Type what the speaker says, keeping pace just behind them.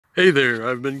Hey there,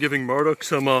 I've been giving Marduk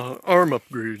some arm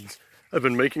upgrades. I've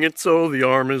been making it so the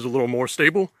arm is a little more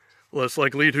stable, less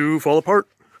likely to fall apart.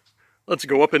 Let's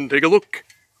go up and take a look.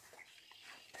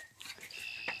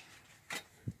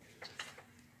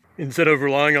 Instead of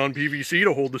relying on PVC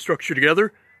to hold the structure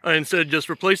together, I instead just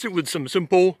replaced it with some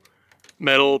simple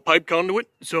metal pipe conduit,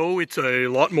 so it's a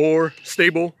lot more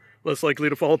stable, less likely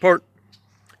to fall apart.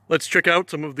 Let's check out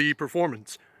some of the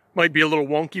performance. Might be a little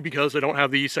wonky because I don't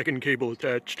have the second cable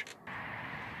attached.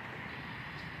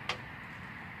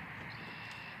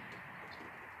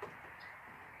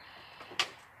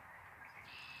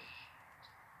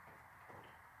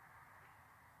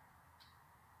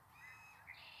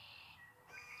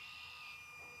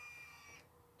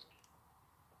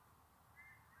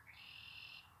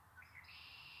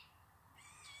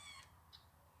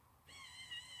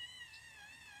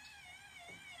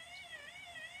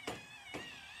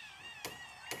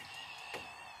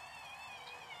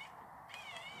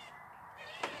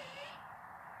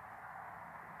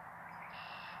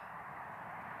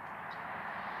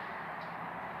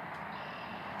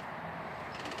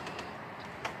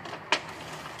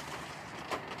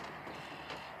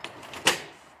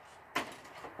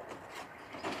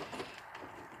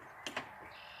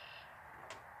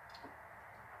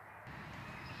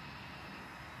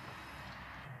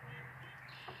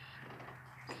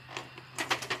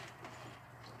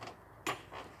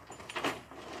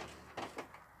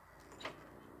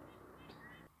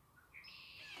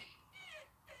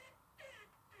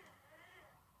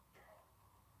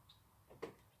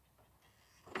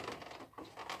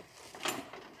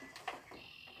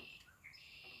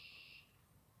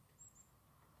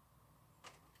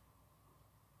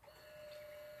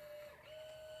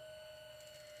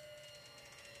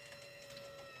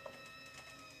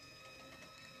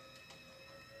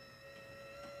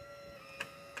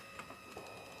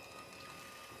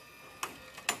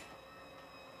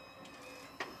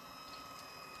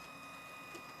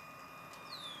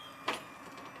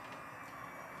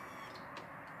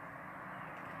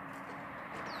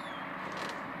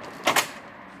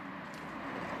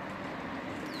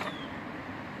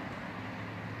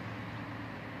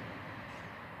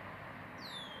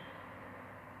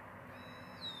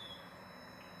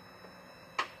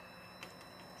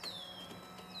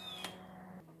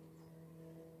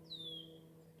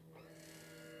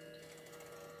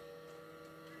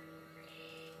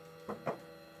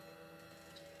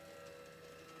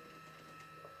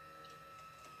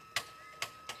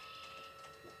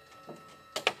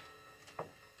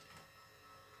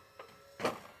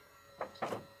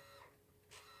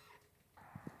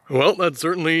 Well, that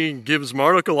certainly gives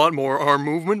Marduk a lot more arm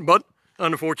movement, but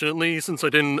unfortunately, since I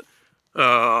didn't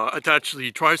attach the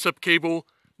tricep cable,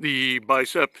 the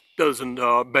bicep doesn't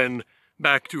bend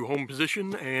back to home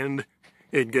position, and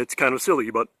it gets kind of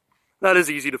silly, but that is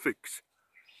easy to fix.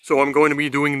 So I'm going to be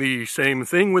doing the same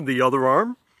thing with the other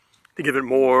arm to give it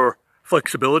more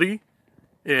flexibility,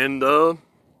 and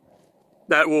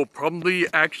that will probably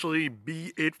actually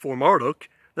be it for Marduk.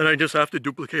 Then I just have to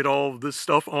duplicate all of this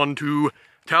stuff onto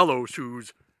Talos,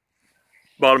 whose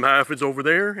bottom half is over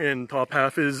there and top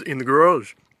half is in the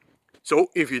garage.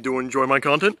 So if you do enjoy my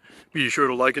content, be sure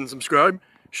to like and subscribe,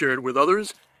 share it with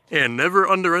others, and never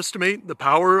underestimate the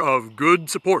power of good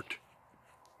support.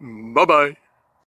 Bye-bye.